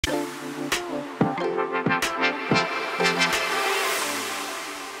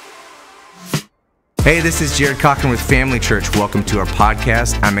Hey, this is Jared Cochran with Family Church. Welcome to our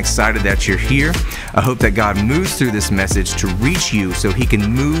podcast. I'm excited that you're here. I hope that God moves through this message to reach you so He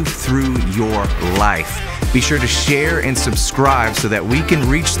can move through your life. Be sure to share and subscribe so that we can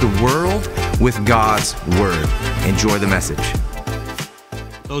reach the world with God's Word. Enjoy the message.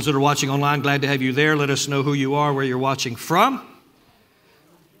 Those that are watching online, glad to have you there. Let us know who you are, where you're watching from.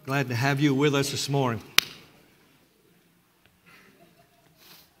 Glad to have you with us this morning.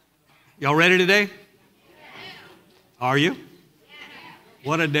 Y'all ready today? Are you?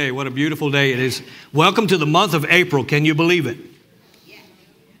 What a day. What a beautiful day it is. Welcome to the month of April. Can you believe it?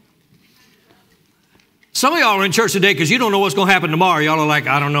 Some of y'all are in church today because you don't know what's going to happen tomorrow. Y'all are like,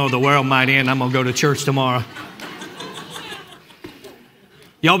 I don't know, the world might end. I'm going to go to church tomorrow.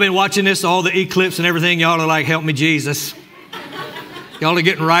 Y'all been watching this, all the eclipse and everything. Y'all are like, help me, Jesus. Y'all are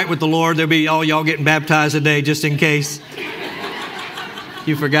getting right with the Lord. There'll be all y'all getting baptized today just in case.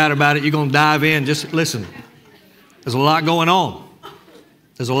 You forgot about it. You're going to dive in. Just listen. There's a lot going on.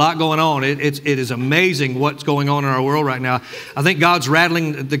 There's a lot going on. It is amazing what's going on in our world right now. I think God's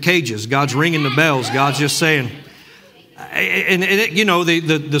rattling the cages. God's ringing the bells. God's just saying,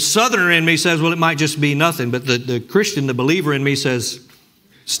 the southerner in me says, well, it might just be nothing. But the Christian, the believer in me says,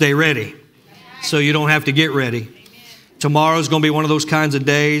 stay ready so you don't have to get ready. Tomorrow's going to be one of those kinds of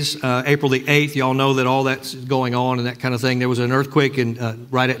days. April the 8th, y'all know that all that's going on and that kind of thing. There was an earthquake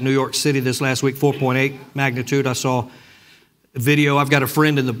right at New York City this last week, 4.8 magnitude. I saw a video. I've got a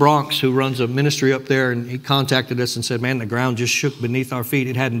friend in the Bronx who runs a ministry up there, and he contacted us and said, man, the ground just shook beneath our feet.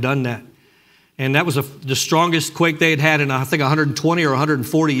 It hadn't done that. And that was the strongest quake they had in, I think, 120 or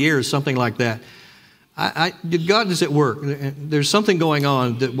 140 years, something like that. God is at work. There's something going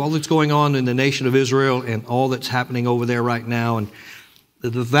on, all that's going on in the nation of Israel and all that's happening over there right now, and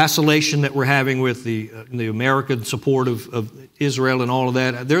the vacillation that we're having with the American support of Israel and all of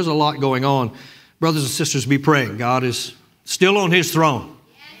that. There's a lot going on. Brothers and sisters, be praying. God is still on His throne.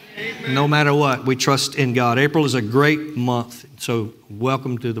 Amen. No matter what, we trust in God. April is a great month, so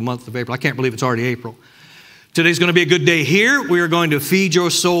welcome to the month of April. I can't believe it's already April. Today's going to be a good day here. We are going to feed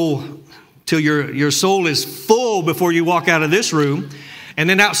your soul till your soul is full before you walk out of this room. And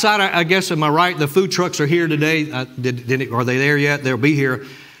then outside, I guess, am I right? The food trucks are here today. Are they there yet? They'll be here.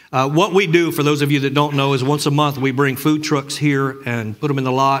 What we do, for those of you that don't know, is once a month we bring food trucks here and put them in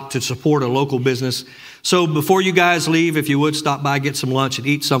the lot to support a local business. So before you guys leave, if you would, stop by, get some lunch and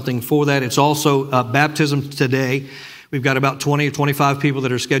eat something for that. It's also baptism today. We've got about 20 or 25 people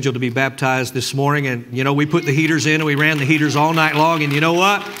that are scheduled to be baptized this morning. And, we put the heaters in and we ran the heaters all night long. And you know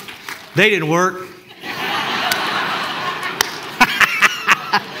what? They didn't work.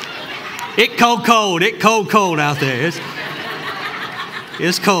 It cold out there.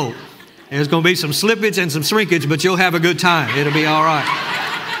 It's cold. There's going to be some slippage and some shrinkage, but you'll have a good time. It'll be all right.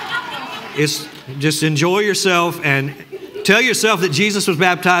 Just enjoy yourself and tell yourself that Jesus was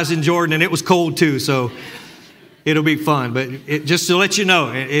baptized in Jordan and it was cold too, so it'll be fun. But just to let you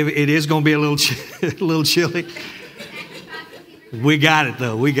know, it is going to be a little chilly. We got it,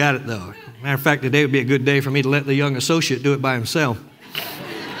 though. Matter of fact, today would be a good day for me to let the young associate do it by himself.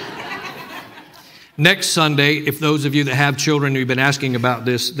 Next Sunday, if those of you that have children who've been asking about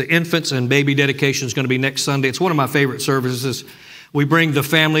this, the infants and baby dedication is going to be next Sunday. It's one of my favorite services. We bring the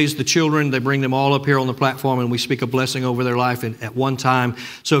families, the children, they bring them all up here on the platform, and we speak a blessing over their life at one time.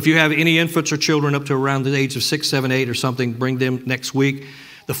 So if you have any infants or children up to around the age of 6, 7, 8 or something, bring them next week.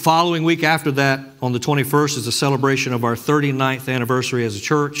 The following week after that, on the 21st, is a celebration of our 39th anniversary as a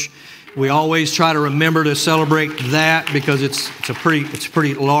church. We always try to remember to celebrate that because it's a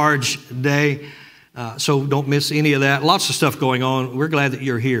pretty large day. So don't miss any of that. Lots of stuff going on. We're glad that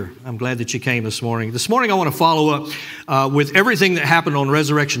you're here. I'm glad that you came this morning. This morning I want to follow up with everything that happened on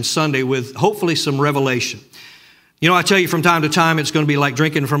Resurrection Sunday with hopefully some revelation. I tell you from time to time it's going to be like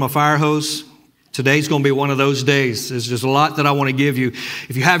drinking from a fire hose. Today's going to be one of those days. There's a lot that I want to give you.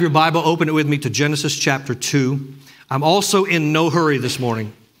 If you have your Bible, open it with me to Genesis chapter 2. I'm also in no hurry this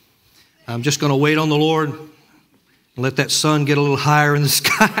morning. I'm just going to wait on the Lord and let that sun get a little higher in the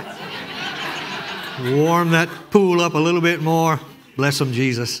sky. Warm that pool up a little bit more. Bless Him,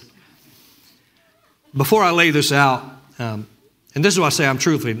 Jesus. Before I lay this out, and this is why I say I'm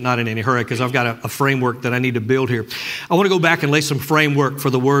truthfully not in any hurry because I've got a framework that I need to build here. I want to go back and lay some framework for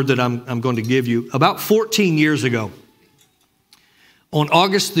the word that I'm going to give you. About 14 years ago, on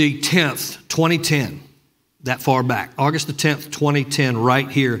August the 10th, 2010, that far back, August the 10th, 2010, right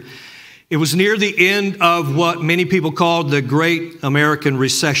here, it was near the end of what many people called the Great American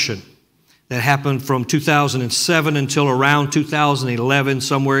Recession that happened from 2007 until around 2011,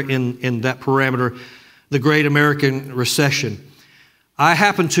 somewhere in that parameter, the Great American Recession. I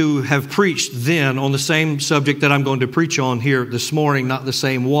happen to have preached then on the same subject that I'm going to preach on here this morning, not the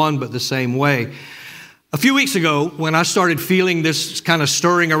same one, but the same way. A few weeks ago, when I started feeling this kind of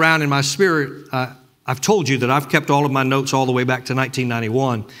stirring around in my spirit, I've told you that I've kept all of my notes all the way back to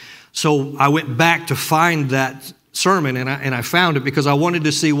 1991. So I went back to find that sermon, and I found it because I wanted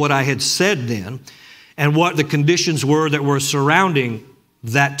to see what I had said then and what the conditions were that were surrounding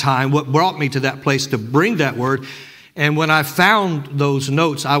that time, what brought me to that place to bring that word. And when I found those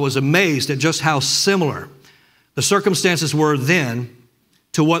notes, I was amazed at just how similar the circumstances were then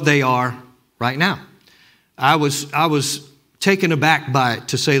to what they are right now. I was taken aback by it,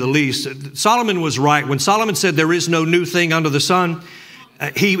 to say the least. Solomon was right. When Solomon said there is no new thing under the sun,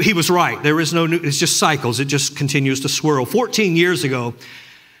 he was right. There is no new, it's just cycles. It just continues to swirl. 14 years ago,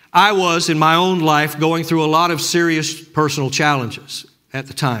 I was in my own life going through a lot of serious personal challenges at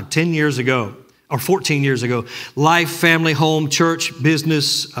the time, 10 years ago. Or 14 years ago, life, family, home, church,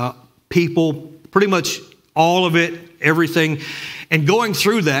 business, people, pretty much all of it, everything. And going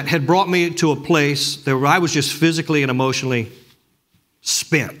through that had brought me to a place where I was just physically and emotionally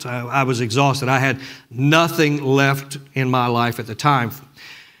spent. I was exhausted. I had nothing left in my life at the time.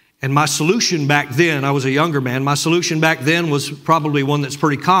 And my solution back then, I was a younger man, my solution back then was probably one that's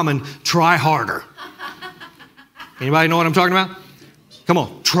pretty common: try harder. Anybody know what I'm talking about? Come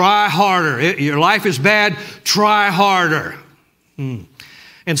on, try harder. Your life is bad, try harder. And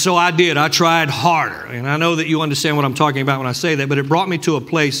so I did. I tried harder. And I know that you understand what I'm talking about when I say that, but it brought me to a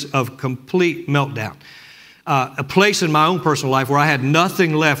place of complete meltdown. A place in my own personal life where I had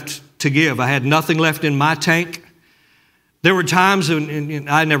nothing left to give. I had nothing left in my tank. There were times, and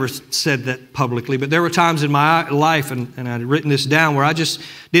I never said that publicly, but there were times in my life, and I'd written this down, where I just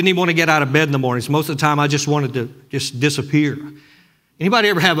didn't even want to get out of bed in the mornings. Most of the time, I just wanted to just disappear. Anybody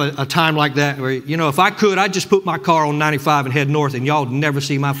ever have a time like that where, you know, if I could, I'd just put my car on 95 and head north and y'all would never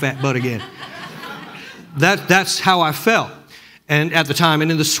see my fat butt again. That's how I felt and at the time.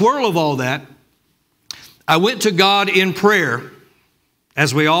 And in the swirl of all that, I went to God in prayer,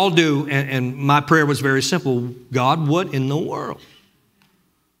 as we all do, and my prayer was very simple. God, what in the world?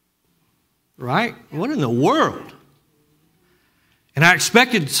 Right? What in the world? And I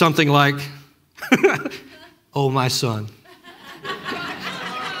expected something like, oh, my son.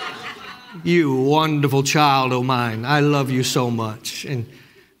 You wonderful child of mine. I love you so much. And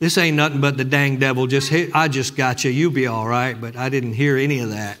this ain't nothing but the dang devil. I just got you. You be all right. But I didn't hear any of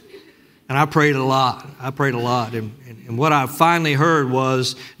that. And I prayed a lot. And what I finally heard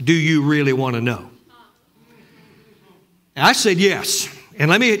was, do you really want to know? And I said yes. And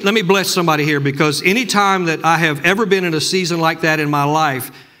let me bless somebody here, because any time that I have ever been in a season like that in my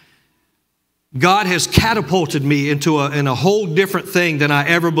life, God has catapulted me into a whole different thing than I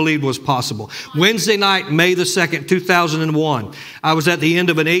ever believed was possible. Wednesday night, May the 2nd, 2001, I was at the end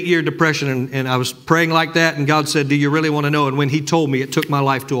of an 8-year depression, and I was praying like that, and God said, do you really want to know? And when He told me, it took my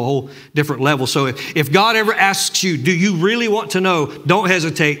life to a whole different level. So if God ever asks you, do you really want to know? Don't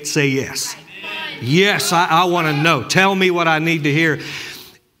hesitate, say yes. Yes, I want to know. Tell me what I need to hear.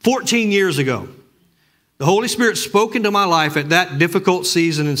 14 years ago, the Holy Spirit spoke into my life at that difficult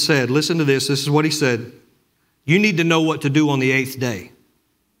season and said, listen to this. This is what He said. You need to know what to do on the 8th day.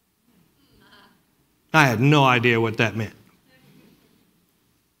 I had no idea what that meant.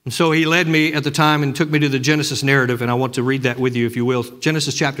 And so He led me at the time and took me to the Genesis narrative, and I want to read that with you, if you will.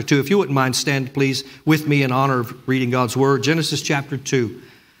 Genesis chapter 2. If you wouldn't mind, stand, please, with me in honor of reading God's Word. Genesis chapter 2,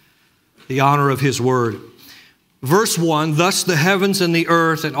 the honor of His Word. Verse 1, thus the heavens and the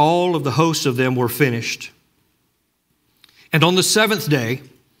earth and all of the hosts of them were finished. And on the 7th day,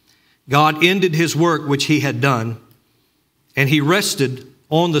 God ended His work which He had done, and He rested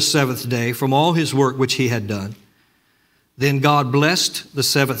on the 7th day from all His work which He had done. Then God blessed the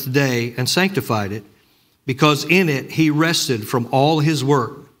 7th day and sanctified it, because in it He rested from all His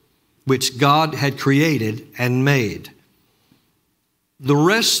work which God had created and made. The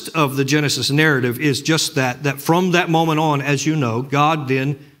rest of the Genesis narrative is just that from that moment on, as you know, God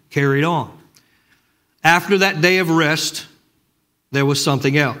then carried on. After that day of rest, there was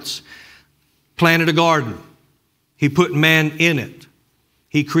something else. Planted a garden. He put man in it.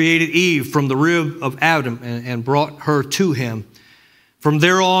 He created Eve from the rib of Adam and brought her to him. From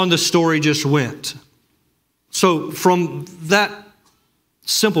there on, the story just went. So from that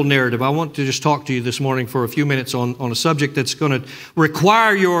simple narrative, I want to just talk to you this morning for a few minutes on a subject that's going to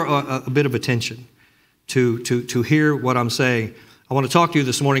require your a bit of attention to hear what I'm saying. I want to talk to you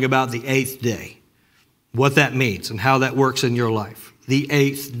this morning about the 8th day, what that means and how that works in your life. The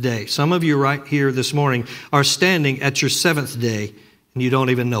 8th day. Some of you right here this morning are standing at your 7th day and you don't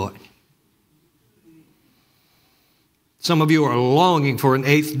even know it. Some of you are longing for an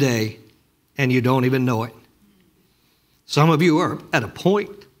 8th day, and you don't even know it. Some of you are at a point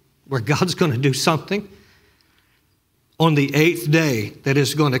where God's going to do something on the 8th day that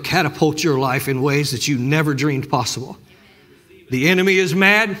is going to catapult your life in ways that you never dreamed possible. The enemy is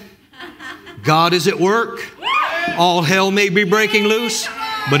mad. God is at work. All hell may be breaking loose,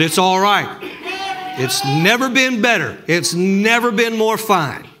 but it's all right. It's never been better. It's never been more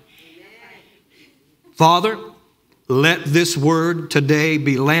fine. Father, let this word today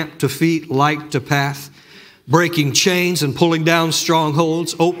be lamp to feet, light to path, breaking chains and pulling down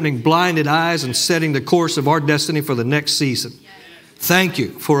strongholds, opening blinded eyes and setting the course of our destiny for the next season. Thank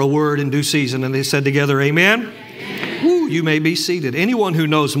you for a word in due season. And they said together, amen. Woo, you may be seated. Anyone who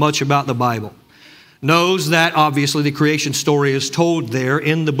knows much about the Bible knows that obviously the creation story is told there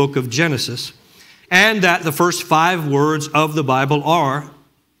in the book of Genesis, and that the first 5 words of the Bible are,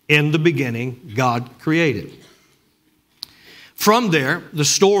 in the beginning, God created. From there, the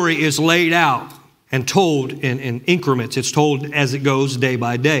story is laid out and told in increments. It's told as it goes day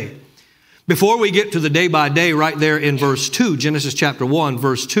by day. Before we get to the day by day, right there in verse 2, Genesis chapter 1,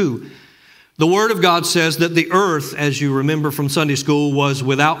 verse 2, the Word of God says that the earth, as you remember from Sunday school, was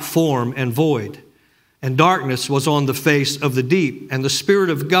without form and void, and darkness was on the face of the deep, and the Spirit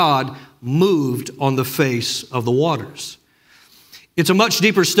of God moved on the face of the waters. It's a much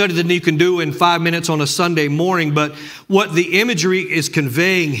deeper study than you can do in 5 minutes on a Sunday morning, but what the imagery is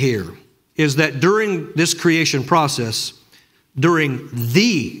conveying here is that during this creation process, during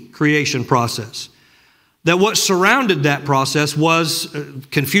the creation process, that what surrounded that process was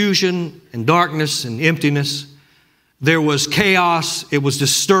confusion and darkness and emptiness. There was chaos. It was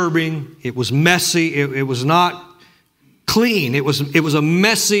disturbing. It was messy. It was not clean. It was a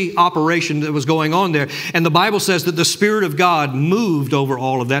messy operation that was going on there. And the Bible says that the Spirit of God moved over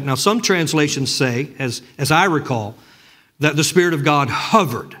all of that. Now, some translations say, as I recall, that the Spirit of God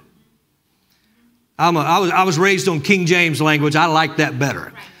hovered. I was raised on King James language. I like that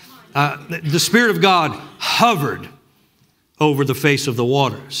better. The Spirit of God hovered over the face of the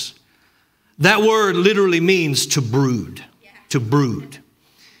waters. That word literally means to brood, to brood.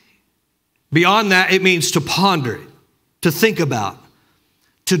 Beyond that, it means to ponder, to think about,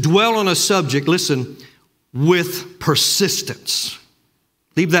 to dwell on a subject, listen, with persistence.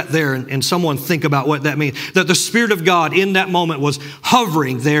 Leave that there and someone think about what that means. That the Spirit of God in that moment was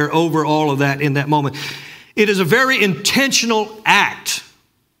hovering there over all of that in that moment. It is a very intentional act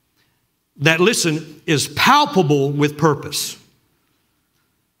that, listen, is palpable with purpose.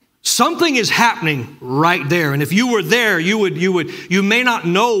 Something is happening right there. And if you were there, you may not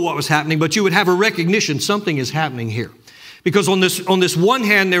know what was happening, but you would have a recognition something is happening here. Because on this one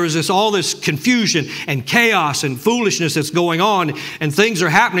hand, there is all this confusion and chaos and foolishness that's going on, and things are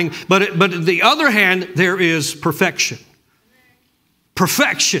happening. But on the other hand, there is perfection.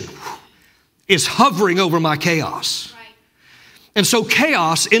 Perfection is hovering over my chaos. And so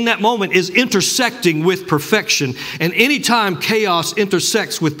chaos in that moment is intersecting with perfection. And anytime chaos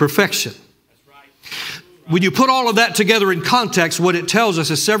intersects with perfection, when you put all of that together in context, what it tells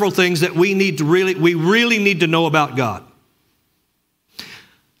us is several things that we really need to know about God.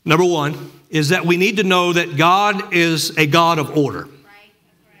 Number one is that we need to know that God is a God of order.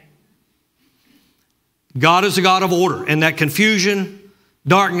 God is a God of order, and that confusion,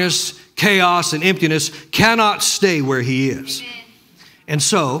 darkness, chaos, and emptiness cannot stay where He is. Amen. And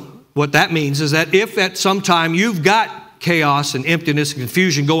so, what that means is that if at some time you've got chaos and emptiness and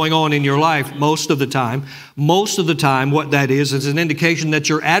confusion going on in your life, most of the time, what that is an indication that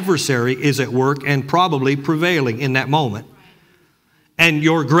your adversary is at work and probably prevailing in that moment. And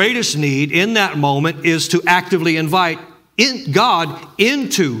your greatest need in that moment is to actively invite God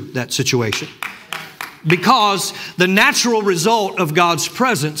into that situation. Because the natural result of God's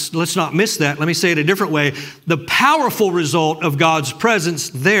presence, let's not miss that, let me say it a different way. The powerful result of God's presence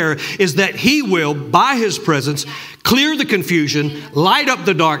there is that He will, by His presence, clear the confusion, light up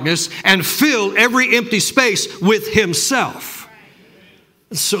the darkness, and fill every empty space with Himself.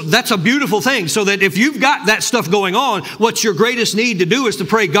 So that's a beautiful thing. So that if you've got that stuff going on, what's your greatest need to do is to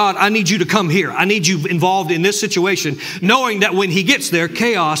pray, God, I need you to come here. I need you involved in this situation, knowing that when He gets there,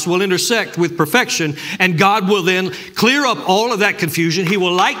 chaos will intersect with perfection, and God will then clear up all of that confusion. He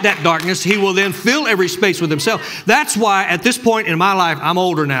will light that darkness. He will then fill every space with Himself. That's why at this point in my life, I'm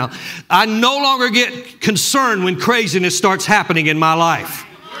older now, I no longer get concerned when craziness starts happening in my life.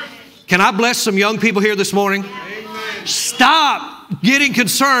 Can I bless some young people here this morning? Stop getting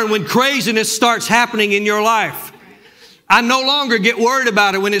concerned when craziness starts happening in your life. I no longer get worried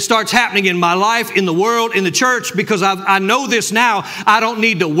about it when it starts happening in my life, in the world, in the church, because I know this now. I don't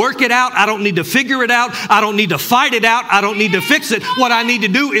need to work it out. I don't need to figure it out. I don't need to fight it out. I don't need to fix it. What I need to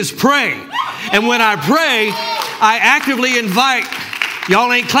do is pray. And when I pray, I actively invite,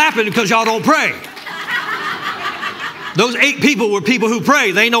 y'all ain't clapping because y'all don't pray. Those 8 people were people who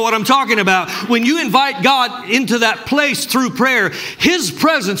pray. They know what I'm talking about. When you invite God into that place through prayer, His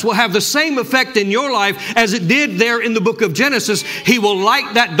presence will have the same effect in your life as it did there in the book of Genesis. He will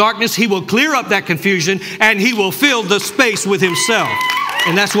light that darkness. He will clear up that confusion, and He will fill the space with Himself.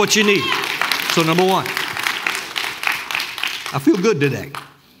 And that's what you need. So number 1, I feel good today.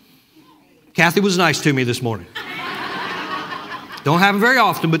 Kathy was nice to me this morning. Don't happen very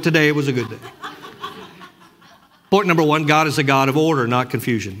often, but today it was a good day. Point number 1, God is a God of order, not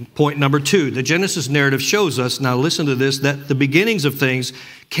confusion. Point number 2, the Genesis narrative shows us, now listen to this, that the beginnings of things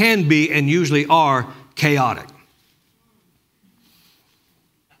can be and usually are chaotic.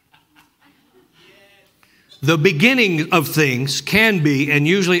 The beginning of things can be and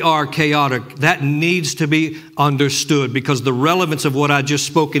usually are chaotic. That needs to be understood because the relevance of what I just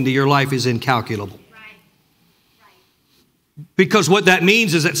spoke into your life is incalculable. Because what that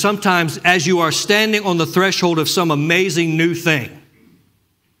means is that sometimes as you are standing on the threshold of some amazing new thing,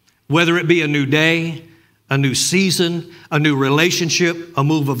 whether it be a new day, a new season, a new relationship, a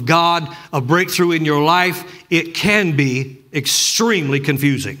move of God, a breakthrough in your life, it can be extremely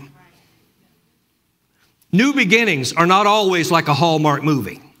confusing. New beginnings are not always like a Hallmark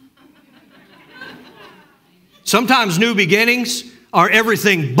movie. Sometimes new beginnings are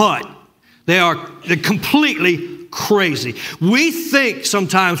everything but. They're completely crazy. We think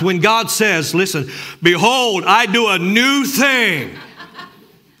sometimes when God says, listen, behold, I do a new thing.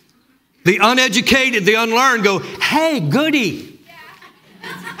 The uneducated, the unlearned go, hey, goody.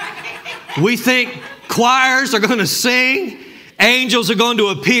 We think choirs are going to sing, angels are going to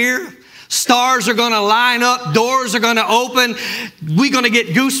appear, stars are going to line up, doors are going to open, we're going to get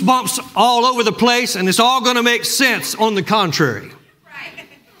goosebumps all over the place, and it's all going to make sense. On the contrary,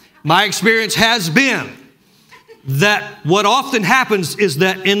 my experience has been that what often happens is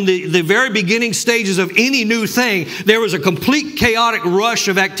that in the very beginning stages of any new thing, there is a complete chaotic rush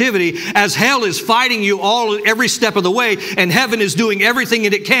of activity as hell is fighting you every step of the way, and heaven is doing everything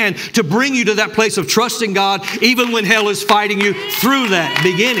that it can to bring you to that place of trusting God, even when hell is fighting you through that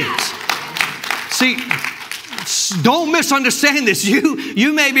beginnings. See, don't misunderstand this.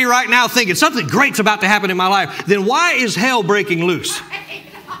 You may be right now thinking something great's about to happen in my life. Then why is hell breaking loose?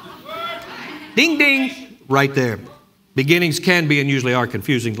 Ding, ding. Right there. Beginnings can be and usually are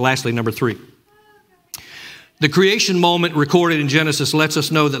confusing. Lastly, number 3. The creation moment recorded in Genesis lets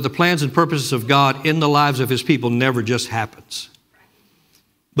us know that the plans and purposes of God in the lives of His people never just happens.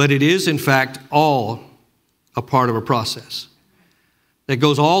 But it is, in fact, all a part of a process that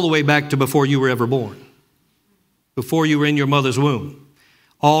goes all the way back to before you were ever born, before you were in your mother's womb.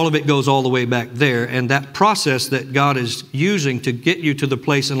 All of it goes all the way back there. And that process that God is using to get you to the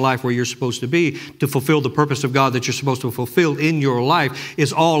place in life where you're supposed to be, to fulfill the purpose of God that you're supposed to fulfill in your life,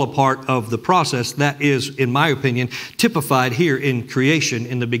 is all a part of the process that is, in my opinion, typified here in creation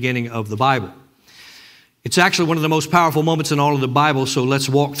in the beginning of the Bible. It's actually one of the most powerful moments in all of the Bible, so let's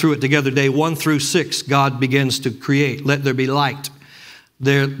walk through it together. Day 1 through 6, God begins to create. Let there be light.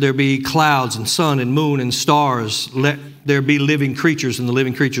 There be clouds and sun and moon and stars. Let there be living creatures, and the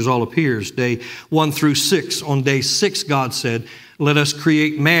living creatures all appears. Day 1 through 6. On day 6, God said, let us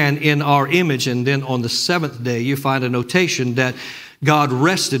create man in our image. And then on the 7th day, you find a notation that God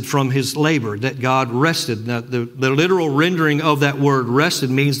rested from His labor, that God rested. Now, the literal rendering of that word rested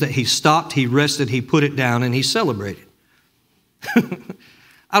means that He stopped, He rested, He put it down, and He celebrated.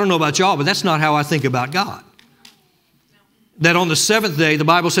 I don't know about y'all, but that's not how I think about God. That on the 7th day, the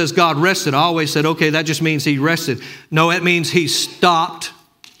Bible says God rested. I always said, okay, that just means He rested. No, it means He stopped,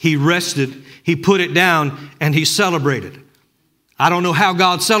 He rested, He put it down, and He celebrated. I don't know how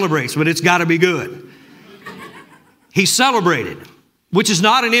God celebrates, but it's got to be good. He celebrated, which is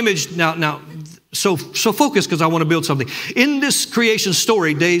not an image. Now, so focus, because I want to build something. In this creation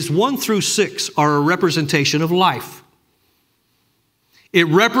story, days 1 through 6 are a representation of life. It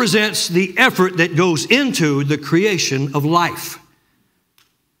represents the effort that goes into the creation of life.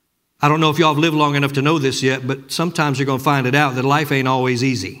 I don't know if y'all have lived long enough to know this yet, but sometimes you're going to find it out that life ain't always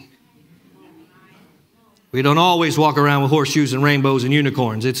easy. We don't always walk around with horseshoes and rainbows and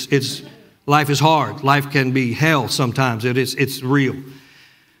unicorns. Life is hard. Life can be hell sometimes. It's real.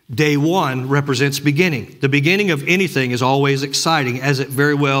 Day 1 represents beginning. The beginning of anything is always exciting, as it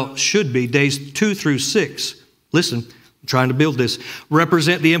very well should be. Days 2 through 6, listen, I'm trying to build this,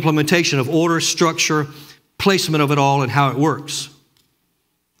 represent the implementation of order, structure, placement of it all and how it works.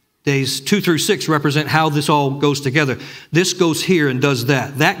 Days 2 through 6 represent how this all goes together. This goes here and does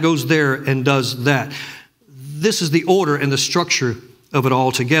that. That goes there and does that. This is the order and the structure of it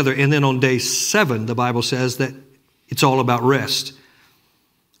all together. And then on day 7, the Bible says that it's all about rest,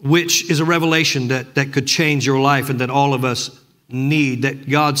 which is a revelation that could change your life and that all of us need, that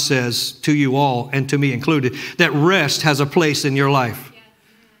God says to you all and to me included, that rest has a place in your life.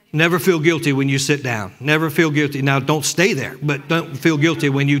 Never feel guilty when you sit down. Never feel guilty. Now, don't stay there, but don't feel guilty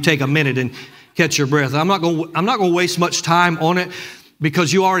when you take a minute and catch your breath. I'm not going to waste much time on it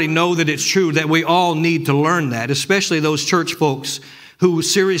because you already know that it's true that we all need to learn that, especially those church folks who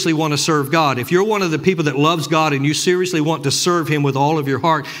seriously want to serve God. If you're one of the people that loves God and you seriously want to serve Him with all of your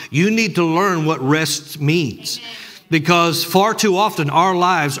heart, you need to learn what rest means. Amen. Because far too often our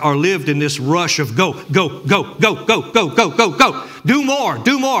lives are lived in this rush of go, go, go, go, go, go, go, go, go. Do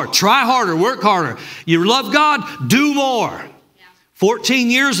more, try harder, work harder. You love God, do more. 14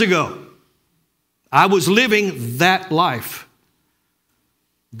 years ago, I was living that life.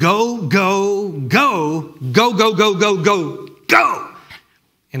 Go, go, go, go, go, go, go, go, go.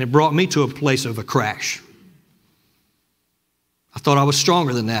 And it brought me to a place of a crash. I thought I was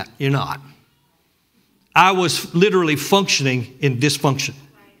stronger than that. You're not. I was literally functioning in dysfunction.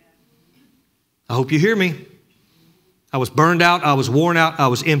 I hope you hear me. I was burned out. I was worn out. I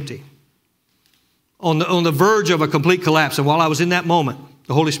was empty. On the verge of a complete collapse. And while I was in that moment,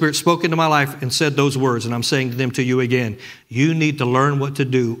 the Holy Spirit spoke into my life and said those words. And I'm saying them to you again. You need to learn what to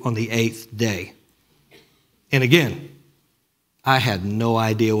do on the 8th day. And again, I had no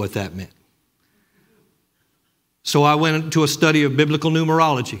idea what that meant. So I went into a study of biblical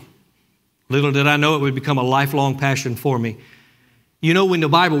numerology. Little did I know it would become a lifelong passion for me. You know, in the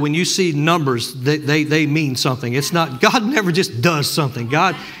Bible, when you see numbers, they mean something. It's not, God never just does something.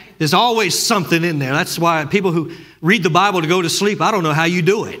 God, there's always something in there. That's why people who read the Bible to go to sleep, I don't know how you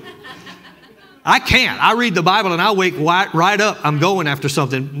do it. I can't. I read the Bible and I wake right up. I'm going after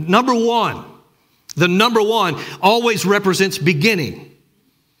something. Number 1, the number 1 always represents beginning.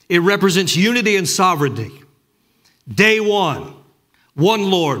 It represents unity and sovereignty. Day 1.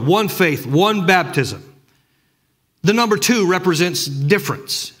 One Lord, one faith, one baptism. The number 2 represents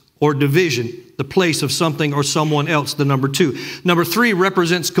difference or division, the place of something or someone else, the number 2. Number 3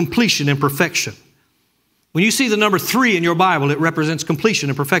 represents completion and perfection. When you see the number 3 in your Bible, it represents completion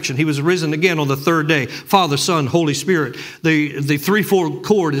and perfection. He was risen again on the 3rd day. Father, Son, Holy Spirit. The 3-4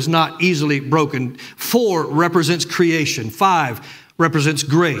 chord is not easily broken. 4 represents creation. 5 represents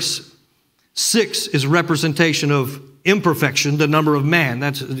grace. 6 is representation of imperfection, the number of man.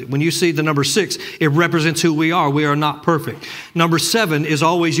 That's when you see the number 6, it represents who we are. We are not perfect. Number 7 is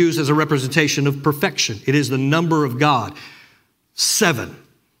always used as a representation of perfection. It is the number of God. 7.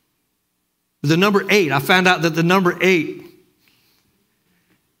 The number 8, I found out that the number 8,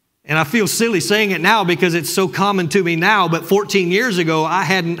 and I feel silly saying it now because it's so common to me now, but 14 years ago, I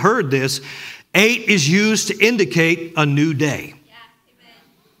hadn't heard this. 8 is used to indicate a new day.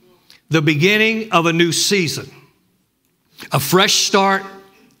 The beginning of a new season. A fresh start,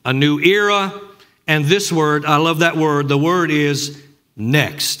 a new era, and this word, I love that word, the word is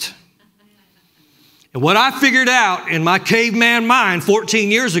next. And what I figured out in my caveman mind 14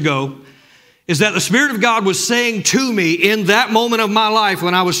 years ago is that the Spirit of God was saying to me in that moment of my life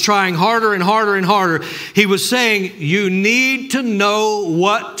when I was trying harder and harder and harder, He was saying, you need to know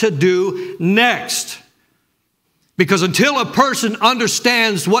what to do next. Because until a person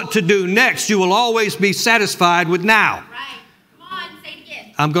understands what to do next, you will always be satisfied with now.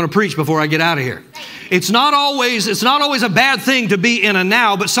 I'm going to preach before I get out of here. It's not always a bad thing to be in a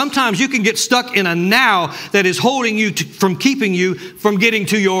now, but sometimes you can get stuck in a now that is holding you from keeping you from getting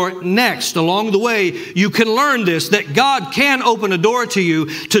to your next. Along the way, you can learn this, that God can open a door to you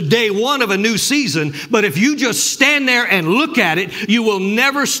to day 1 of a new season, but if you just stand there and look at it, you will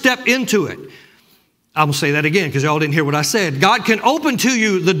never step into it. I'm going to say that again because y'all didn't hear what I said. God can open to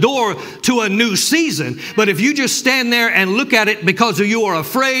you the door to a new season, but if you just stand there and look at it because you are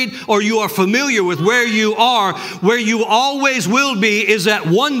afraid or you are familiar with where you are, where you always will be is at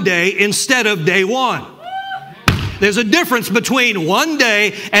one day instead of day 1. There's a difference between one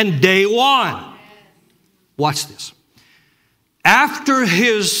day and day 1. Watch this. After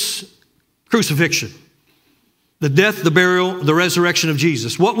His crucifixion, the death, the burial, the resurrection of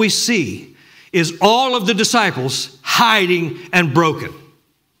Jesus, what we see is all of the disciples hiding and broken.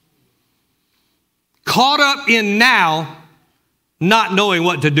 Caught up in now, not knowing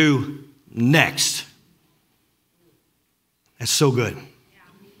what to do next. That's so good.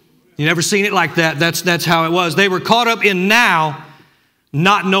 You never seen it like that. That's how it was. They were caught up in now,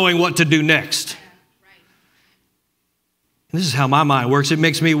 not knowing what to do next. And this is how my mind works. It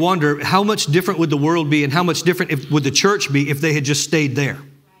makes me wonder, how much different would the world be and how much different would the church be if they had just stayed there?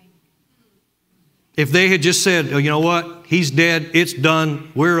 If they had just said, oh, you know what? He's dead. It's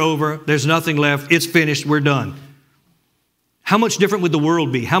done. We're over. There's nothing left. It's finished. We're done. How much different would the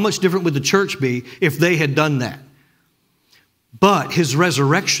world be? How much different would the church be if they had done that? But his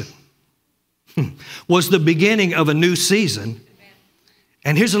resurrection was the beginning of a new season.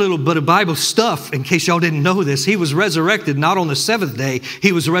 And here's a little bit of Bible stuff in case y'all didn't know this. He was resurrected not on the 7th day.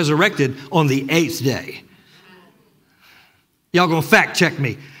 He was resurrected on the 8th day. Y'all gonna fact check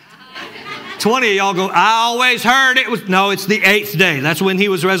me. 20 of y'all go, I always heard it was. No, it's the 8th day. That's when he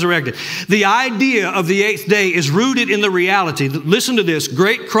was resurrected. The idea of the 8th day is rooted in the reality. Listen to this.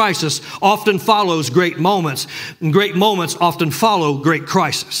 Great crisis often follows great moments, and great moments often follow great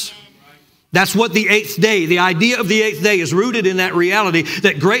crisis. That's what the 8th day, the idea of the 8th day is rooted in that reality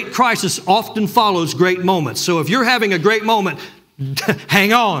that great crisis often follows great moments. So if you're having a great moment,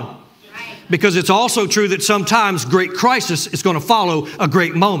 hang on. Because it's also true that sometimes great crisis is going to follow a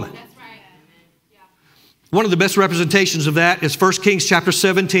great moment. One of the best representations of that is 1 Kings chapter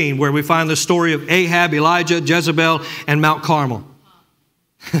 17, where we find the story of Ahab, Elijah, Jezebel, and Mount Carmel.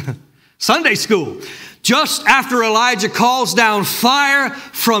 Sunday school. Just after Elijah calls down fire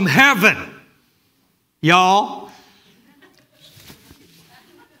from heaven. Y'all,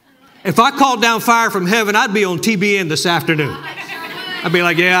 if I called down fire from heaven, I'd be on TBN this afternoon. I'd be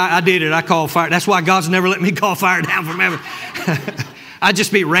like, yeah, I did it. I called fire. That's why God's never let me call fire down from heaven. I'd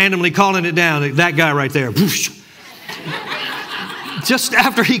just be randomly calling it down. That guy right there. Just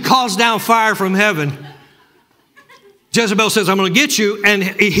after he calls down fire from heaven, Jezebel says, I'm going to get you. And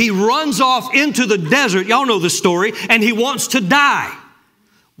he runs off into the desert. Y'all know the story. And he wants to die.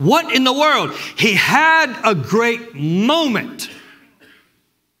 What in the world? He had a great moment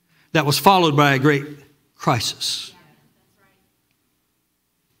that was followed by a great crisis.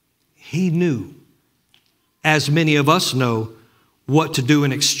 He knew, as many of us know, what to do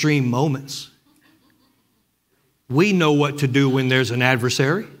in extreme moments. We know what to do when there's an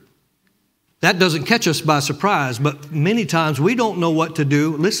adversary. That doesn't catch us by surprise, but many times we don't know what to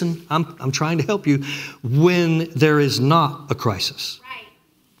do. Listen, I'm trying to help you when there is not a crisis. Right.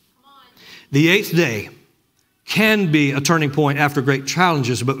 Come on. The 8th day can be a turning point after great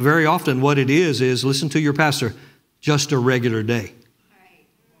challenges, but very often what it is, listen to your pastor, just a regular day.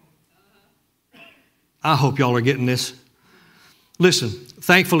 I hope y'all are getting this. Listen,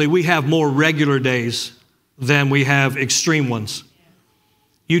 thankfully we have more regular days than we have extreme ones.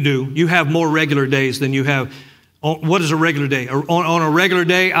 You do. You have more regular days than you have. What is a regular day? On a regular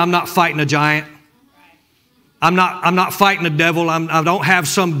day, I'm not fighting a giant. I'm not fighting a devil. I don't have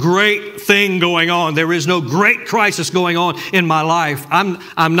some great thing going on. There is no great crisis going on in my life.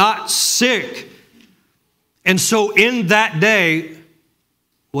 I'm not sick. And so in that day,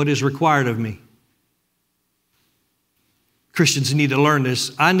 what is required of me? Christians need to learn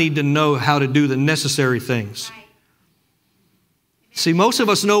this. I need to know how to do the necessary things. See, most of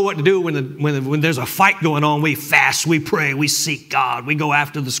us know what to do when there's a fight going on. We fast, we pray, we seek God, we go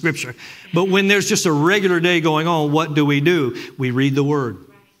after the Scripture. But when there's just a regular day going on, what do? We read the Word.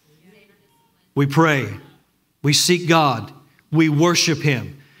 We pray. We seek God. We worship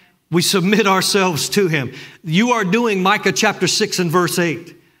Him. We submit ourselves to Him. You are doing Micah chapter 6 and verse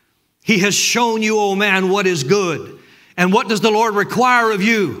 8. He has shown you, O man, what is good. And what does the Lord require of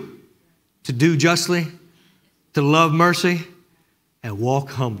you? To do justly, to love mercy, and walk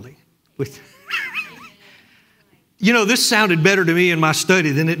humbly. You know, this sounded better to me in my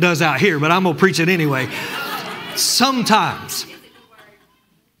study than it does out here, but I'm going to preach it anyway. Sometimes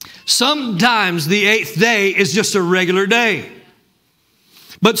the 8th day is just a regular day.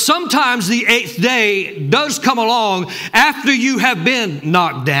 But sometimes the 8th day does come along after you have been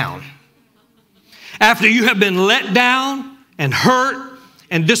knocked down. After you have been let down and hurt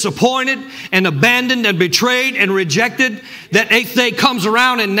and disappointed and abandoned and betrayed and rejected, that 8th day comes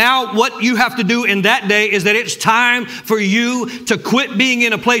around, and now what you have to do in that day is that it's time for you to quit being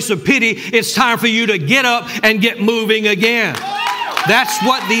in a place of pity. It's time for you to get up and get moving again. That's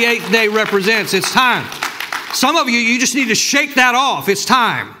what the 8th day represents. It's time. Some of you just need to shake that off. It's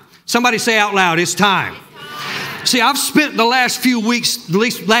time. Somebody say out loud, it's time. See, I've spent the last few weeks, at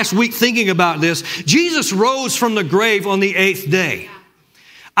least last week, thinking about this. Jesus rose from the grave on the 8th day.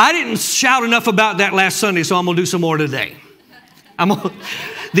 I didn't shout enough about that last Sunday, so I'm going to do some more today.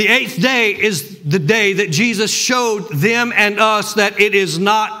 The 8th day is the day that Jesus showed them and us that it is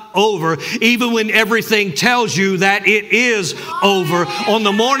not over, even when everything tells you that it is over. On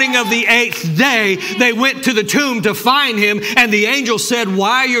the morning of the 8th day, they went to the tomb to find him, and the angel said,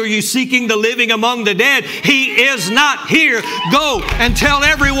 "Why are you seeking the living among the dead? He is not here. Go and tell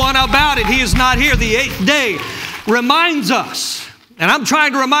everyone about it. He is not here." The 8th day reminds us, and I'm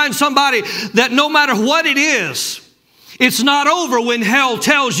trying to remind somebody that no matter what it is, it's not over when hell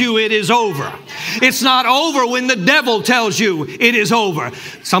tells you it is over. It's not over when the devil tells you it is over.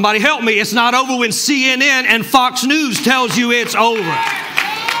 Somebody help me. It's not over when CNN and Fox News tells you it's over.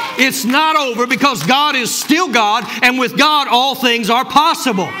 It's not over because God is still God, and with God all things are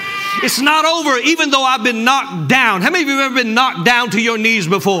possible. It's not over even though I've been knocked down. How many of you have ever been knocked down to your knees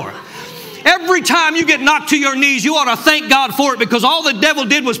before? Every time you get knocked to your knees, you ought to thank God for it, because all the devil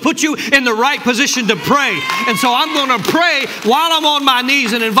did was put you in the right position to pray. And so I'm going to pray while I'm on my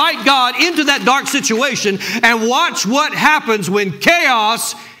knees and invite God into that dark situation and watch what happens when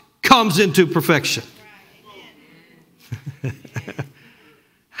chaos comes into perfection.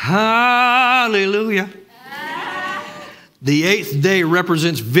 Hallelujah. The 8th day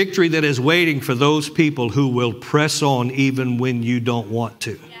represents victory that is waiting for those people who will press on even when you don't want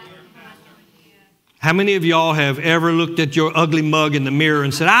to. How many of y'all have ever looked at your ugly mug in the mirror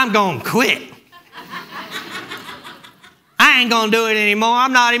and said, "I'm going to quit. I ain't going to do it anymore.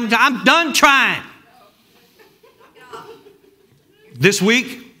 I'm done trying." This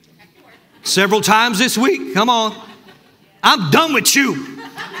week, several times this week, come on. I'm done with you.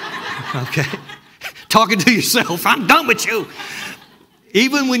 Okay. Talking to yourself. I'm done with you.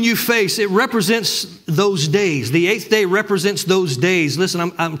 Even when you face, it represents those days. The 8th day represents those days.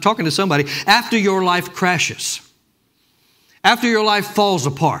 Listen, I'm talking to somebody. After your life crashes, after your life falls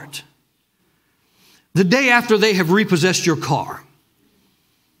apart, the day after they have repossessed your car,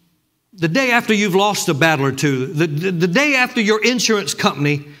 the day after you've lost a battle or two, the day after your insurance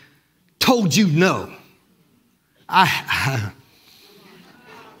company told you no. I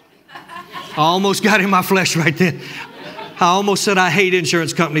almost got in my flesh right then. I almost said I hate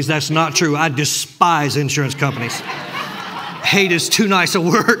insurance companies. That's not true. I despise insurance companies. Hate is too nice a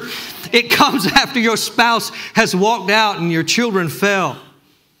word. It comes after your spouse has walked out and your children fell.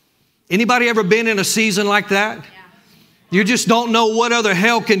 Anybody ever been in a season like that? You just don't know what other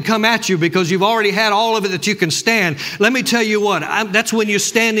hell can come at you because you've already had all of it that you can stand. Let me tell you what, that's when you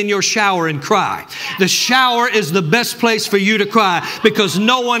stand in your shower and cry. The shower is the best place for you to cry because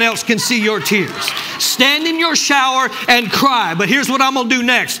no one else can see your tears. Stand in your shower and cry. But here's what I'm going to do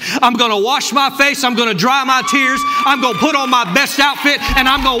next. I'm going to wash my face. I'm going to dry my tears. I'm going to put on my best outfit, and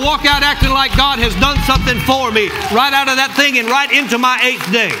I'm going to walk out acting like God has done something for me right out of that thing and right into my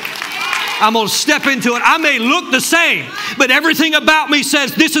 8th day. I'm going to step into it. I may look the same, but everything about me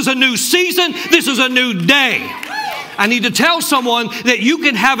says this is a new season. This is a new day. I need to tell someone that you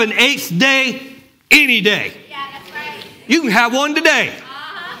can have an 8th day any day. Yeah, that's right. You can have one today.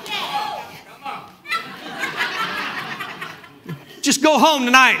 Just go home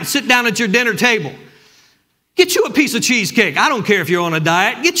tonight and sit down at your dinner table. Get you a piece of cheesecake. I don't care if you're on a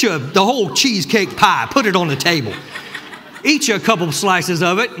diet. Get you the whole cheesecake pie. Put it on the table. Eat you a couple slices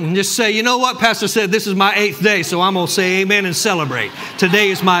of it and just say, "You know what? Pastor said this is my 8th day, so I'm going to say amen and celebrate.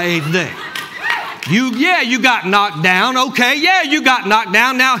 Today is my 8th day." You got knocked down. Okay, yeah, you got knocked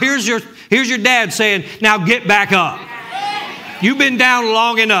down. Now here's your dad saying, "Now get back up." You've been down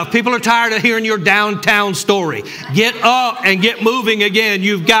long enough. People are tired of hearing your downtown story. Get up and get moving again.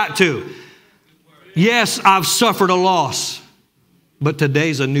 You've got to. Yes, I've suffered a loss, but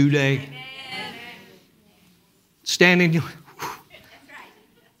today's a new day. Standing,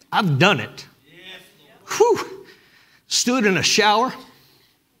 I've done it. Whew. Stood in a shower,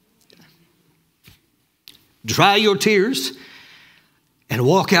 dry your tears, and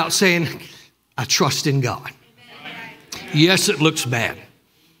walk out saying, "I trust in God." Yes, it looks bad.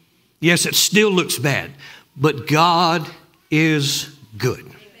 Yes, it still looks bad, but God is good.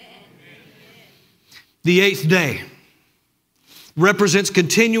 The 8th day represents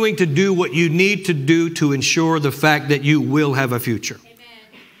continuing to do what you need to do to ensure the fact that you will have a future.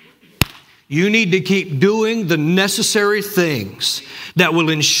 Amen. You need to keep doing the necessary things that will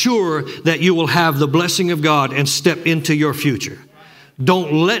ensure that you will have the blessing of God and step into your future.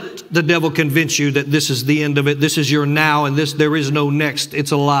 Don't let the devil convince you that this is the end of it. This is your now and there is no next.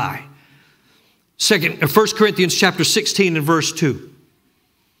 It's a lie. 1 Corinthians chapter 16 and verse 2.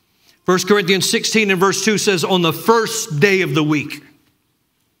 1 Corinthians 16 and verse 2 says, "On the first day of the week,"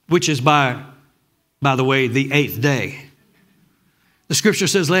 which is by the way, the 8th day. The scripture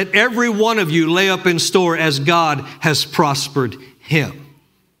says, "Let every one of you lay up in store as God has prospered him."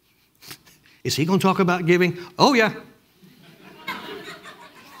 Is he going to talk about giving? Oh, yeah.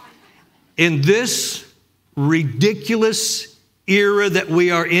 in this ridiculous era that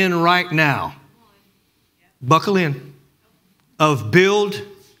we are in right now, buckle in, of build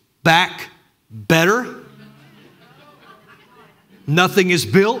back better. Nothing is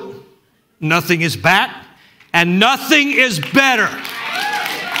built, nothing is back, and nothing is better.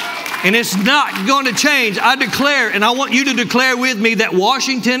 And it's not going to change. I declare, and I want you to declare with me, that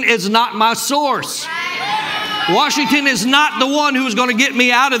Washington is not my source. Washington is not the one who's going to get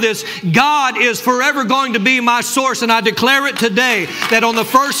me out of this. God is forever going to be my source, and I declare it today that on the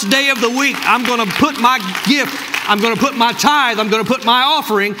first day of the week, I'm going to put my gift, I'm going to put my tithe, I'm going to put my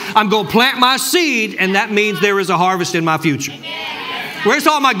offering, I'm going to plant my seed, and that means there is a harvest in my future. Where's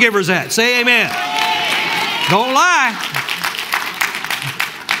all my givers at? Say amen. Don't lie.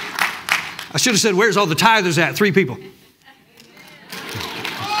 I should have said, where's all the tithers at? 3 people.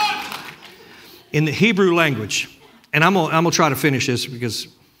 In the Hebrew language, and I'm going to try to finish this because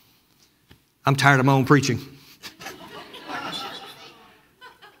I'm tired of my own preaching.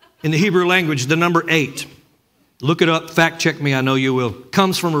 In the Hebrew language, the number 8, look it up, fact check me, I know you will,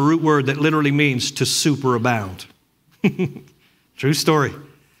 comes from a root word that literally means to superabound. True story.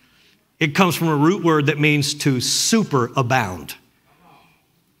 It comes from a root word that means to superabound,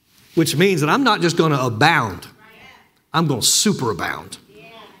 which means that I'm not just going to abound, I'm going to superabound.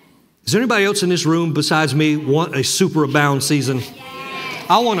 Is there anybody else in this room besides me want a superabound season?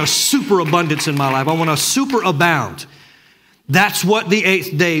 I want a superabundance in my life. I want to superabound. That's what the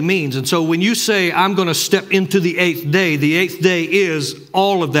 8th day means. And so when you say, I'm going to step into the 8th day is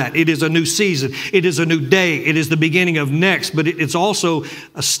all of that. It is a new season. It is a new day. It is the beginning of next. But it's also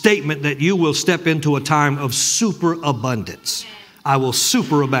a statement that you will step into a time of superabundance. I will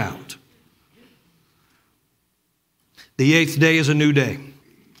superabound. The 8th day is a new day.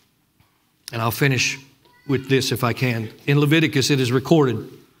 And I'll finish with this if I can. In Leviticus, it is recorded.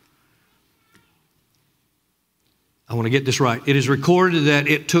 I want to get this right. It is recorded that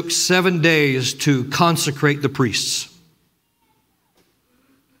it took 7 days to consecrate the priests.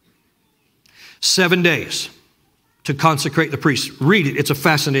 7 days to consecrate the priests. Read it. It's a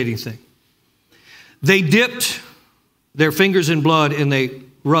fascinating thing. They dipped their fingers in blood and they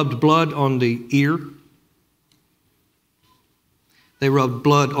rubbed blood on the ear. They rubbed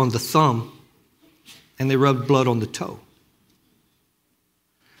blood on the thumb. And they rubbed blood on the toe.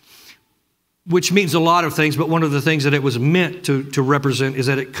 Which means a lot of things, but one of the things that it was meant to represent is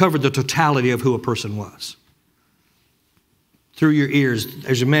that it covered the totality of who a person was. Through your ears,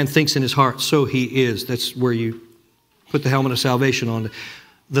 as a man thinks in his heart, so he is. That's where you put the helmet of salvation on.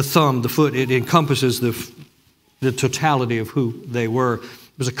 The thumb, the foot, it encompasses the totality of who they were.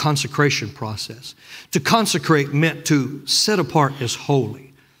 It was a consecration process. To consecrate meant to set apart as holy.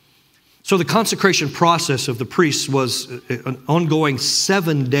 So the consecration process of the priests was an ongoing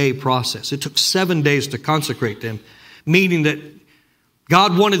 7-day process. It took 7 days to consecrate them, meaning that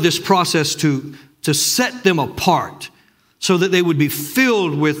God wanted this process to set them apart so that they would be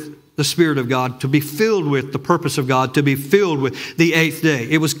filled with the Spirit of God, to be filled with the purpose of God, to be filled with the 8th day.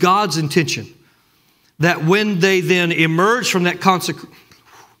 It was God's intention that when they then emerged from that consecration,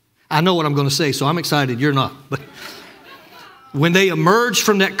 I know what I'm going to say, so I'm excited. You're not, but when they emerged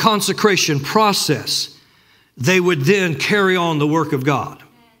from that consecration process, they would then carry on the work of God.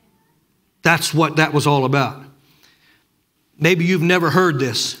 That's what that was all about. Maybe you've never heard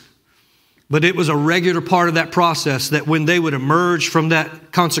this, but it was a regular part of that process that when they would emerge from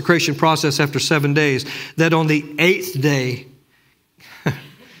that consecration process after 7 days, that on the 8th day,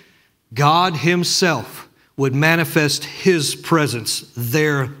 God Himself would manifest His presence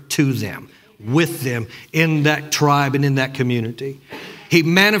there to them, with them in that tribe and in that community. He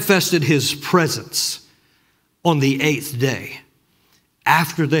manifested His presence on the 8th day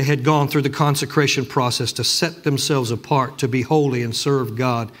after they had gone through the consecration process to set themselves apart to be holy and serve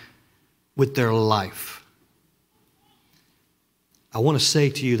God with their life. I want to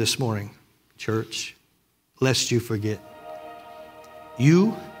say to you this morning, church, lest you forget,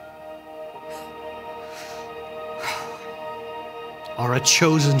 you are a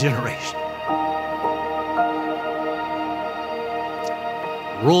chosen generation.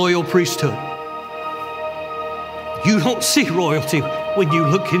 Royal priesthood. You don't see royalty when you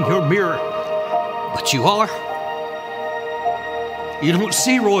look in your mirror, but you are. You don't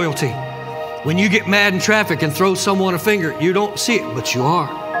see royalty when you get mad in traffic and throw someone a finger. You don't see it, but you are.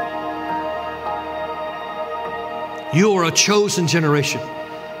 You are a chosen generation,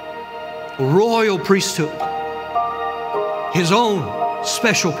 a royal priesthood, His own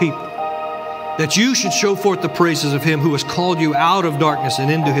special people, that you should show forth the praises of Him who has called you out of darkness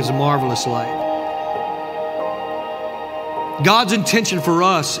and into His marvelous light. God's intention for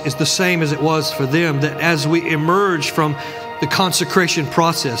us is the same as it was for them, that as we emerge from the consecration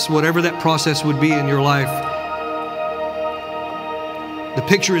process, whatever that process would be in your life, the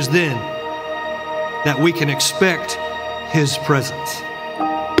picture is then that we can expect His presence.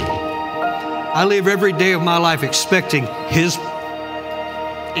 I live every day of my life expecting His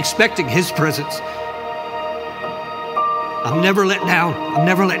presence. I'm never let down. I'm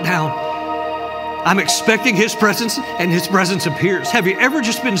never let down. I'm expecting His presence, and His presence appears. Have you ever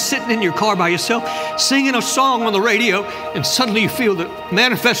just been sitting in your car by yourself, singing a song on the radio, and suddenly you feel the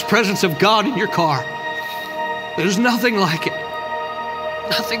manifest presence of God in your car? There's nothing like it.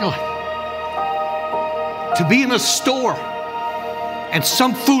 Nothing like it. To be in a store, and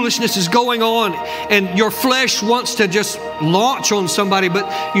some foolishness is going on, and your flesh wants to just launch on somebody,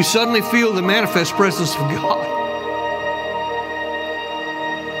 but you suddenly feel the manifest presence of God.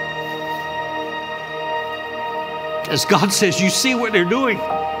 As God says, you see what they're doing,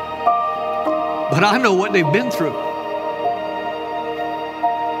 but I know what they've been through.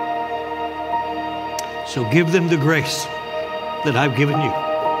 So give them the grace that I've given you.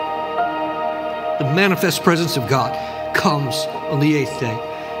 The manifest presence of God comes on the 8th day.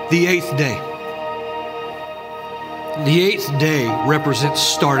 The 8th day. The 8th day represents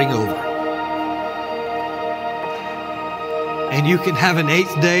starting over. And you can have an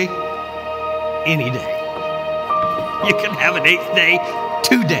 8th day any day. You can have an 8th day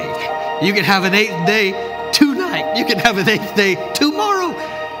today. You can have an 8th day tonight. You can have an 8th day tomorrow.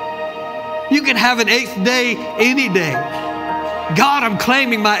 You can have an 8th day any day. God, I'm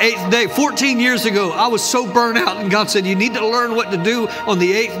claiming my 8th day. 14 years ago, I was so burnt out, and God said, you need to learn what to do on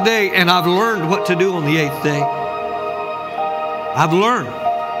the 8th day, and I've learned what to do on the 8th day. I've learned.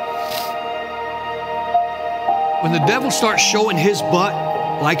 When the devil starts showing his butt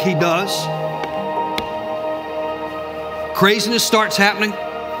like he does, craziness starts happening,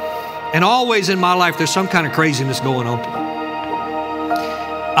 and always in my life there's some kind of craziness going on.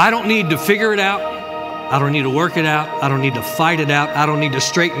 I don't need to figure it out. I don't need to work it out. I don't need to fight it out. I don't need to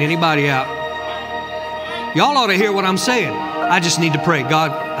straighten anybody out. Y'all ought to hear what I'm saying. I just need to pray.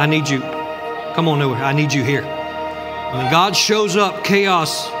 God, I need you. Come on over. I need you here. When God shows up,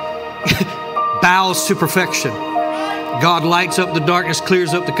 chaos bows to perfection. God lights up the darkness,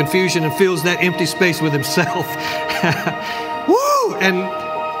 clears up the confusion, and fills that empty space with Himself. Woo! And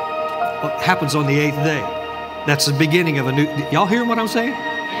what happens on the 8th day? That's the beginning of a new... Y'all hearing what I'm saying?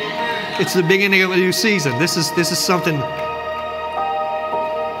 It's the beginning of a new season. This is something...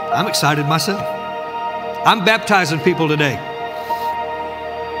 I'm excited myself. I'm baptizing people today.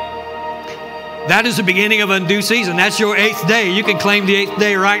 That is the beginning of a new season. That's your 8th day. You can claim the 8th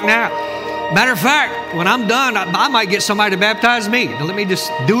day right now. Matter of fact, when I'm done, I might get somebody to baptize me. Now, let me just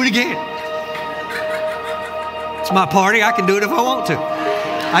do it again. It's my party. I can do it if I want to.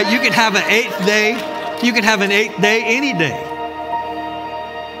 You can have an 8th day. You can have an 8th day any day.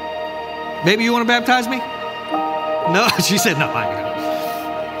 Baby, you want to baptize me? No, she said no. I ain't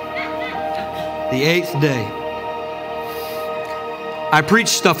gonna. The 8th day. I preach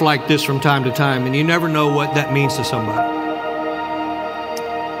stuff like this from time to time, and you never know what that means to somebody.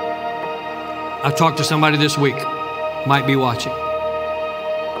 I talked to somebody this week, might be watching.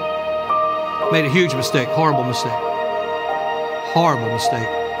 Made a huge mistake, horrible mistake. Horrible mistake.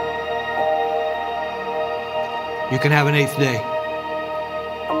 You can have an 8th day.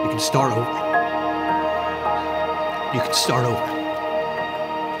 You can start over. You can start over.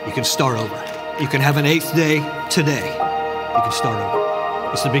 You can start over. You can have an 8th day today. You can start over.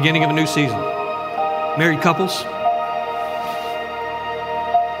 It's the beginning of a new season. Married couples,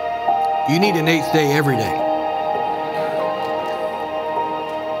 you need an 8th day every day.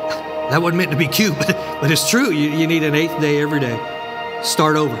 That wasn't meant to be cute, but it's true. You need an 8th day every day.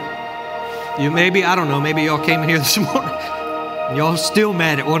 Start over. I don't know, maybe y'all came in here this morning and y'all still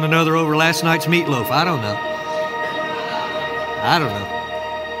mad at one another over last night's meatloaf. I don't know.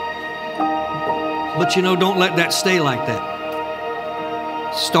 But don't let that stay like that.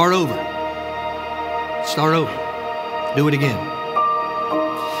 Start over. Start over. Do it again.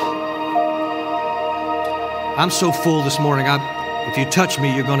 I'm so full this morning. If you touch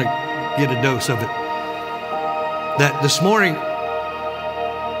me, you're going to get a dose of it. That this morning,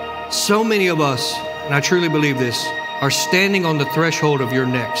 so many of us, and I truly believe this, are standing on the threshold of your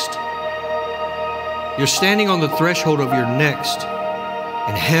next. You're standing on the threshold of your next,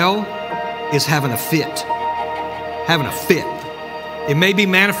 and hell is having a fit. Having a fit. It may be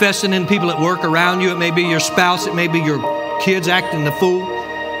manifesting in people at work around you. It may be your spouse. It may be your kids acting the fool.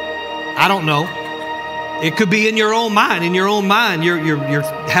 I don't know. It could be in your own mind. In your own mind, you're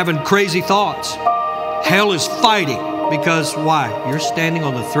having crazy thoughts. Hell is fighting Because why? You're standing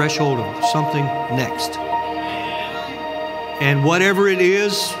on the threshold of something next. And whatever it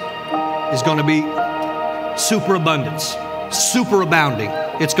is going to be superabundance,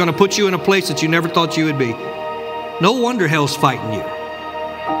 superabounding. It's going to put you in a place that you never thought you would be. No wonder hell's fighting you.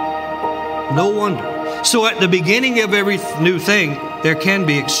 No wonder. So at the beginning of every new thing, there can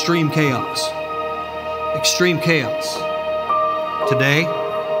be extreme chaos. Extreme chaos. Today,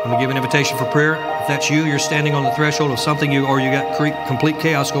 I'm going to give an invitation for prayer. If that's you, you're standing on the threshold of something, or you got complete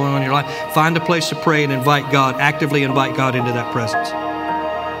chaos going on in your life, find a place to pray and invite God, actively invite God into that presence.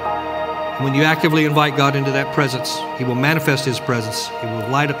 When you actively invite God into that presence, He will manifest His presence. He will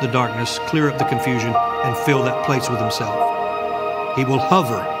light up the darkness, clear up the confusion, and fill that place with Himself. He will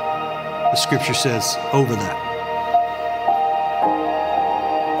hover, the Scripture says, over that.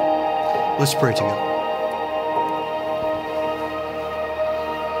 Let's pray together.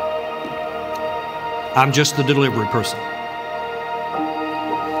 I'm just the delivery person.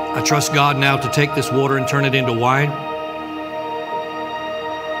 I trust God now to take this water and turn it into wine.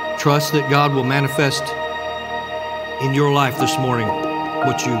 Trust that God will manifest in your life this morning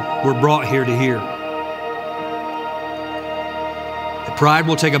what you were brought here to hear. That pride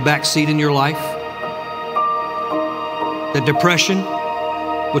will take a back seat in your life. That depression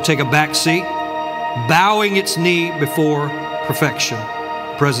will take a back seat, bowing its knee before perfection,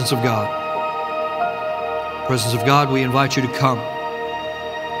 the presence of God. Presence of God, we invite you to come.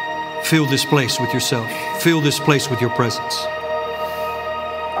 Fill this place with yourself. Fill this place with your presence.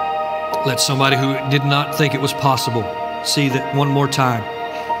 Let somebody who did not think it was possible see that one more time,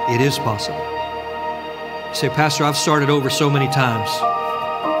 it is possible. You say, Pastor, I've started over so many times.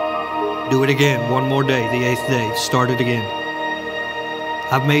 Do it again, one more day, the 8th day. Start it again.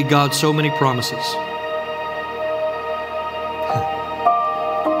 I've made God so many promises.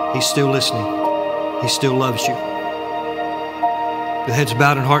 He's still listening. He still loves you. With heads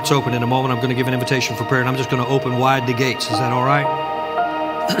bowed and hearts open, in a moment I'm going to give an invitation for prayer, and I'm just going to open wide the gates. Is that all right?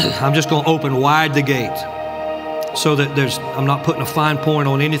 I'm just going to open wide the gate so that I'm not putting a fine point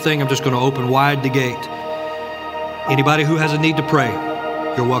on anything. I'm just going to open wide the gate. Anybody who has a need to pray,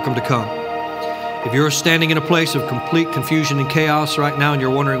 you're welcome to come. If you're standing in a place of complete confusion and chaos right now and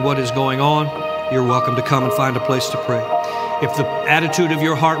you're wondering what is going on, you're welcome to come and find a place to pray. If the attitude of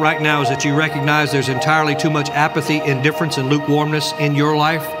your heart right now is that you recognize there's entirely too much apathy, indifference, and lukewarmness in your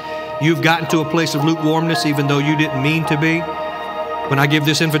life, you've gotten to a place of lukewarmness even though you didn't mean to be. When I give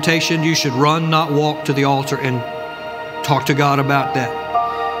this invitation, you should run, not walk, to the altar and talk to God about that.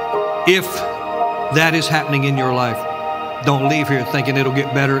 If that is happening in your life, don't leave here thinking it'll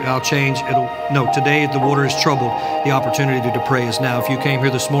get better, I'll change. No, today the water is troubled. The opportunity to pray is now. If you came here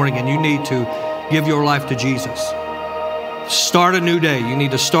this morning and you need to give your life to Jesus, start a new day. You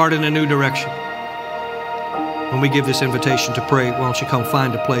need to start in a new direction. When we give this invitation to pray, why don't you come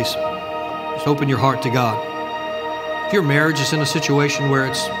find a place? Just open your heart to God. If your marriage is in a situation where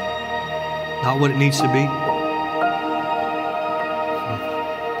it's not what it needs to be,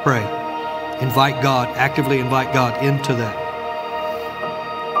 pray. Invite God, actively invite God into that.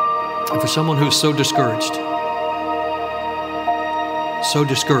 And for someone who's so discouraged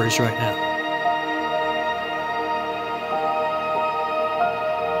right now,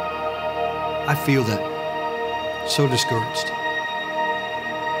 I feel that. So discouraged.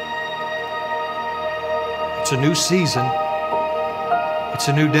 It's a new season. It's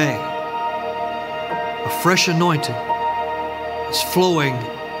a new day. A fresh anointing is flowing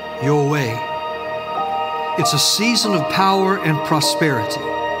your way. It's a season of power and prosperity.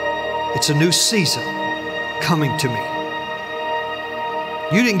 It's a new season coming to me.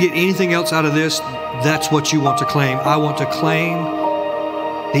 You didn't get anything else out of this. That's what you want to claim. I want to claim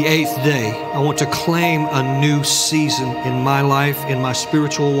the 8th day. I want to claim a new season in my life, in my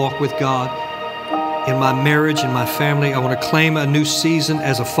spiritual walk with God, in my marriage, in my family. I want to claim a new season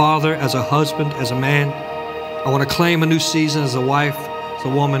as a father, as a husband, as a man. I want to claim a new season as a wife, as a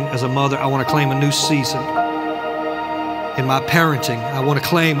woman, as a mother. I want to claim a new season in my parenting. I want to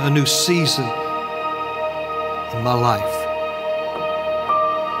claim a new season in my life.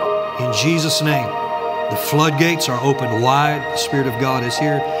 In Jesus' name, the floodgates are open wide. The Spirit of God is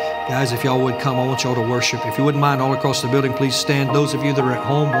here. Guys, if y'all would come, I want y'all to worship. If you wouldn't mind, all across the building, please stand. Those of you that are at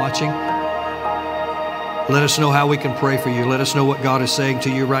home watching, let us know how we can pray for you. Let us know what God is saying to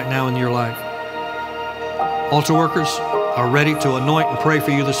you right now in your life. Altar workers are ready to anoint and pray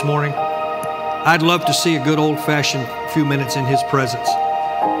for you this morning. I'd love to see a good old-fashioned few minutes in His presence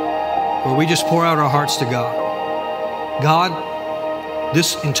where we just pour out our hearts to God. God,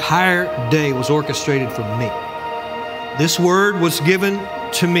 this entire day was orchestrated for me. This word was given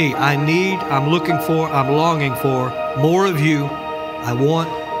to me. I'm looking for, I'm longing for more of you. I want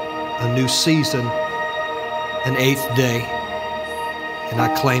a new season, an 8th day. And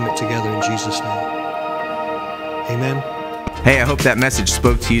I claim it together in Jesus' name. Amen. Hey, I hope that message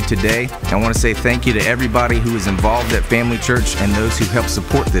spoke to you today. I want to say thank you to everybody who is involved at Family Church and those who help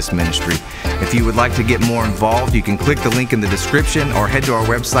support this ministry. If you would like to get more involved, you can click the link in the description or head to our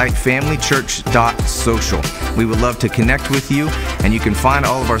website, familychurch.social. We would love to connect with you, and you can find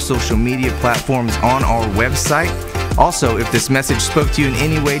all of our social media platforms on our website. Also, if this message spoke to you in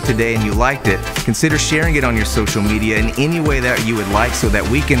any way today and you liked it, consider sharing it on your social media in any way that you would like so that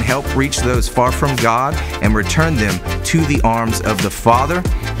we can help reach those far from God and return them to the arms of the Father.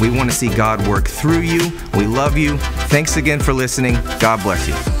 We want to see God work through you. We love you. Thanks again for listening. God bless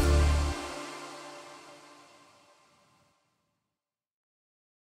you.